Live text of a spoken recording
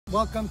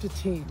welcome to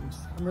Teams.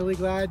 I'm really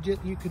glad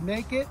you could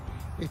make it.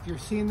 If you're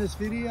seeing this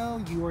video,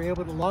 you were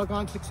able to log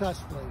on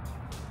successfully.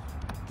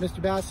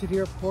 Mr. Bassett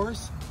here, of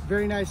course.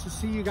 Very nice to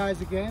see you guys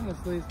again,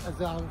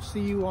 as I'll see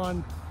you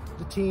on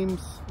the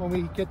Teams when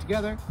we get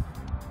together.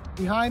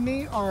 Behind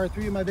me are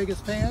three of my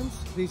biggest fans.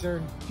 These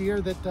are deer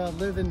that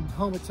live in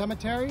Homewood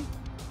Cemetery.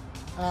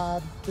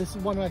 This is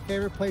one of my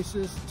favorite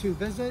places to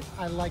visit.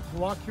 I like to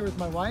walk here with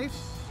my wife.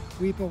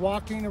 We've been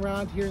walking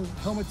around here in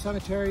Homewood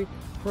Cemetery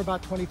for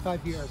about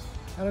 25 years.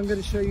 And I'm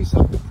going to show you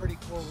something pretty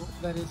cool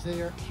that is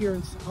here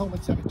in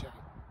Homewood Cemetery.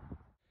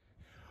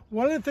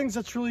 One of the things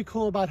that's really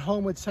cool about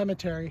Homewood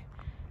Cemetery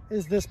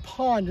is this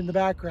pond in the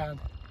background.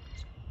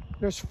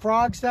 There's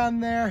frogs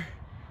down there.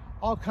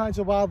 All kinds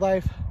of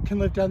wildlife can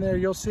live down there.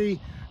 You'll see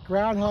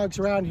groundhogs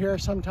around here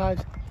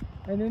sometimes.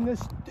 And in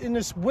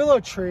this willow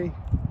tree,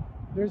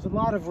 there's a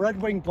lot of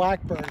red-winged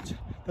blackbirds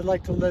that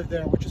like to live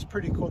there, which is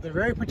pretty cool. They're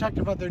very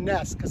protective of their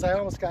nests because I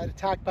almost got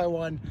attacked by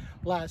one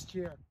last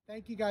year.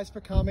 Thank you guys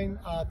for coming.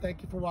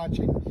 Thank you for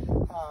watching.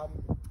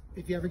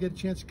 If you ever get a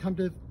chance to come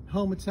to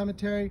Homewood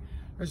Cemetery,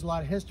 there's a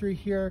lot of history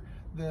here.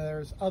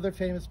 There's other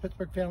famous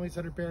Pittsburgh families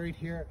that are buried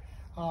here.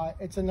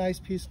 It's a nice,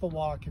 peaceful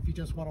walk if you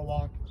just want to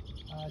walk.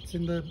 It's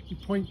in the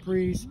Point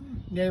Breeze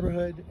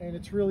neighborhood, and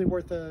it's really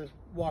worth a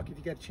walk if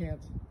you get a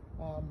chance.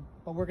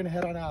 But we're going to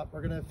head on out.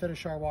 We're going to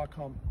finish our walk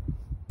home.